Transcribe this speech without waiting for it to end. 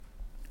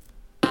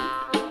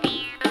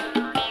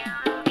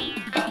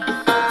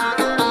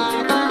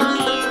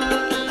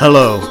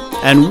Hello,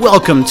 and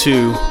welcome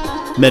to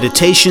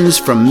Meditations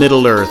from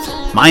Middle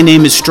Earth. My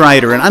name is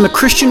Strider, and I'm a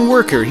Christian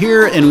worker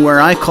here in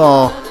where I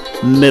call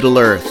Middle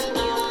Earth.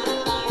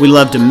 We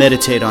love to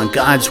meditate on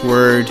God's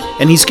Word,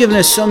 and He's given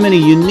us so many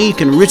unique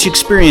and rich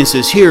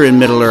experiences here in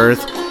Middle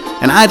Earth,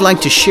 and I'd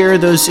like to share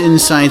those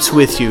insights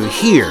with you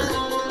here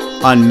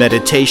on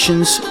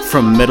Meditations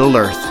from Middle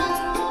Earth.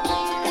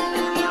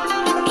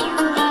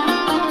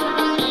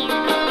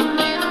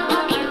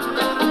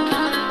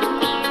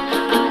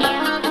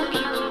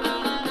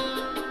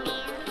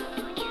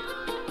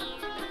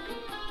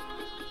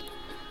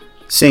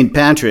 St.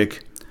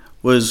 Patrick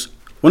was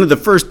one of the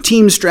first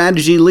team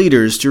strategy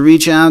leaders to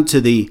reach out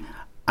to the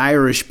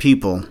Irish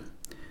people.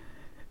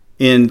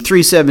 In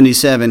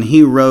 377,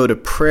 he wrote a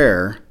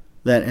prayer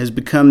that has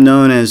become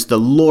known as the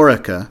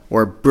Lorica,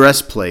 or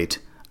breastplate,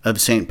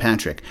 of St.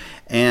 Patrick.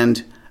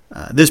 And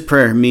this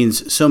prayer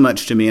means so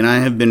much to me, and I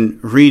have been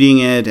reading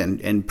it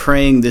and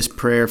praying this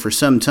prayer for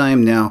some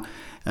time now,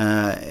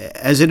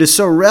 as it is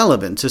so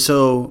relevant to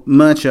so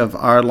much of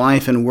our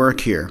life and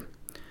work here.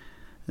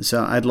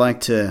 So I'd like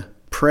to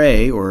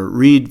pray or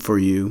read for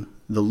you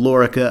the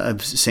Lorica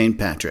of St.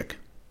 Patrick.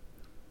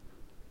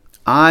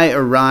 I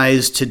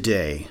arise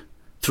today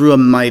through a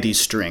mighty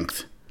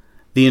strength,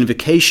 the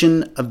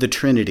invocation of the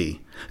Trinity,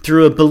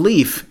 through a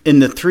belief in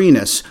the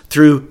threeness,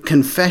 through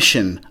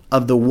confession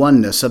of the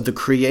oneness of the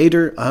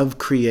Creator of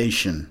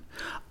creation.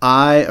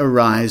 I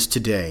arise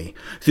today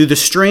through the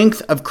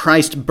strength of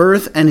Christ's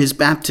birth and his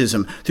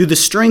baptism, through the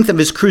strength of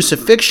his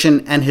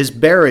crucifixion and his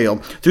burial,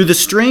 through the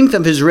strength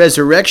of his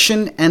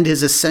resurrection and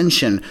his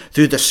ascension,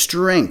 through the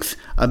strength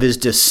of his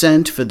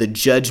descent for the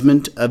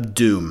judgment of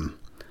doom.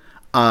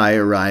 I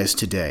arise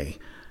today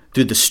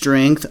through the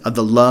strength of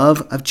the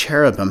love of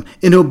cherubim,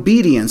 in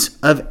obedience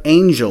of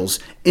angels,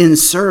 in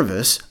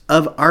service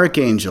of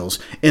archangels,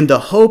 in the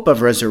hope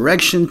of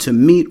resurrection to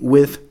meet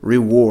with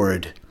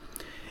reward.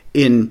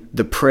 In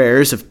the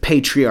prayers of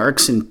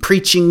patriarchs, in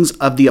preachings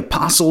of the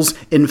apostles,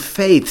 in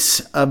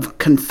faiths of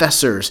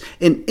confessors,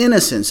 in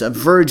innocence of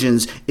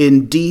virgins,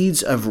 in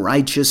deeds of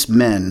righteous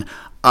men,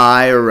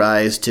 I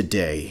arise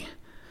today.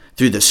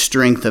 Through the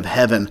strength of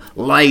heaven,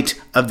 light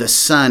of the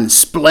sun,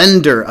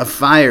 splendor of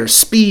fire,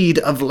 speed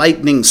of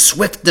lightning,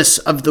 swiftness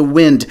of the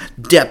wind,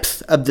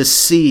 depth of the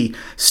sea,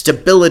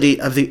 stability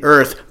of the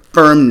earth,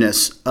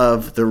 firmness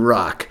of the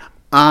rock,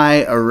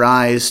 I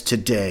arise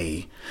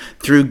today.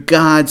 Through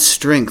God's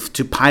strength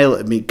to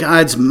pilot me,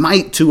 God's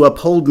might to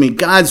uphold me,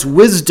 God's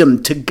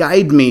wisdom to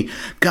guide me,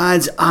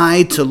 God's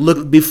eye to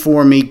look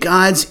before me,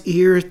 God's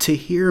ear to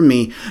hear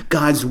me,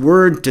 God's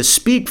word to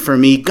speak for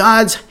me,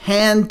 God's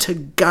hand to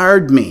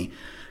guard me,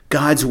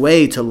 God's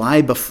way to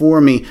lie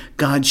before me,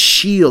 God's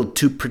shield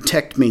to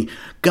protect me,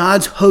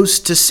 God's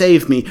host to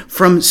save me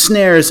from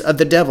snares of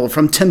the devil,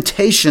 from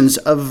temptations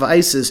of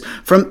vices,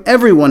 from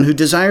everyone who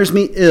desires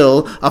me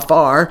ill,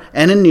 afar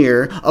and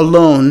anear,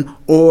 alone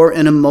or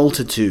in a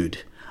multitude.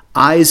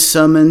 I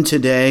summon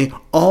today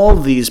all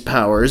these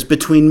powers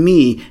between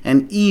me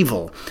and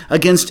evil,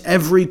 against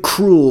every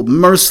cruel,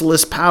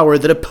 merciless power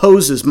that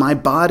opposes my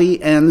body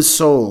and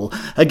soul,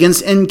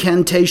 against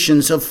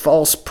incantations of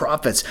false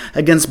prophets,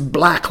 against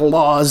black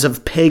laws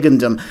of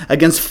pagandom,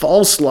 against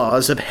false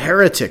laws of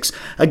heretics,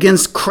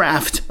 against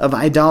craft of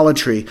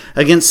idolatry,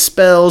 against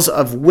spells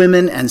of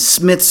women and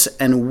smiths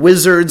and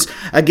wizards,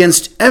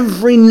 against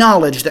every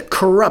knowledge that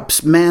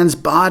corrupts man's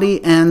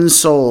body and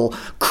soul.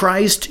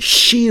 Christ,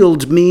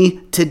 shield me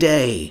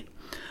today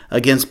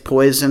against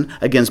poison,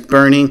 against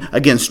burning,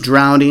 against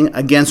drowning,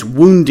 against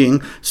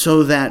wounding,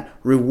 so that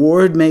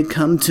reward may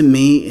come to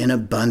me in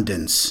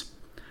abundance.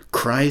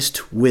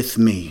 Christ with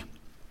me,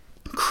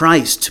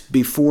 Christ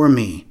before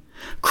me,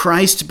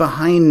 Christ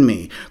behind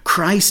me,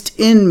 Christ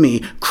in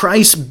me,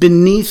 Christ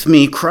beneath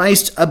me,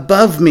 Christ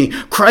above me,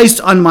 Christ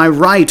on my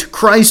right,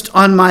 Christ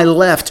on my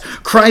left,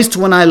 Christ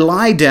when I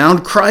lie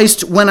down,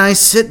 Christ when I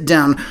sit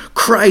down,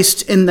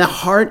 Christ in the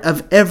heart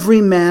of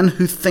every man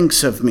who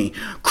thinks of me,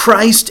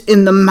 Christ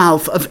in the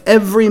mouth of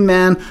every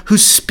man who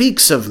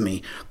speaks of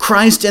me,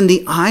 Christ in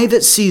the eye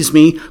that sees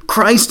me,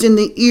 Christ in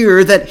the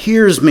ear that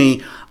hears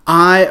me.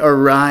 I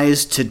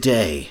arise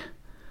today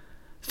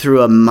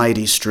through a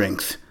mighty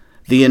strength,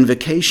 the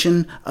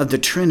invocation of the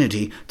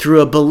Trinity,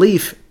 through a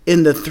belief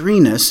in the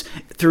threeness,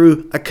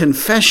 through a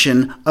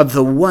confession of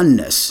the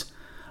oneness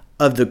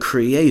of the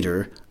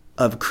Creator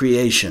of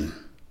creation.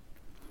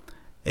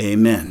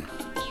 Amen.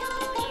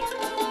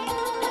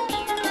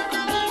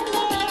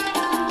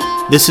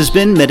 This has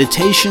been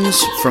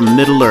Meditations from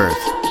Middle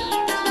Earth.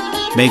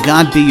 May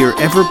God be your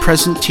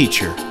ever-present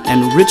teacher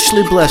and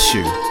richly bless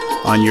you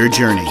on your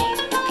journey.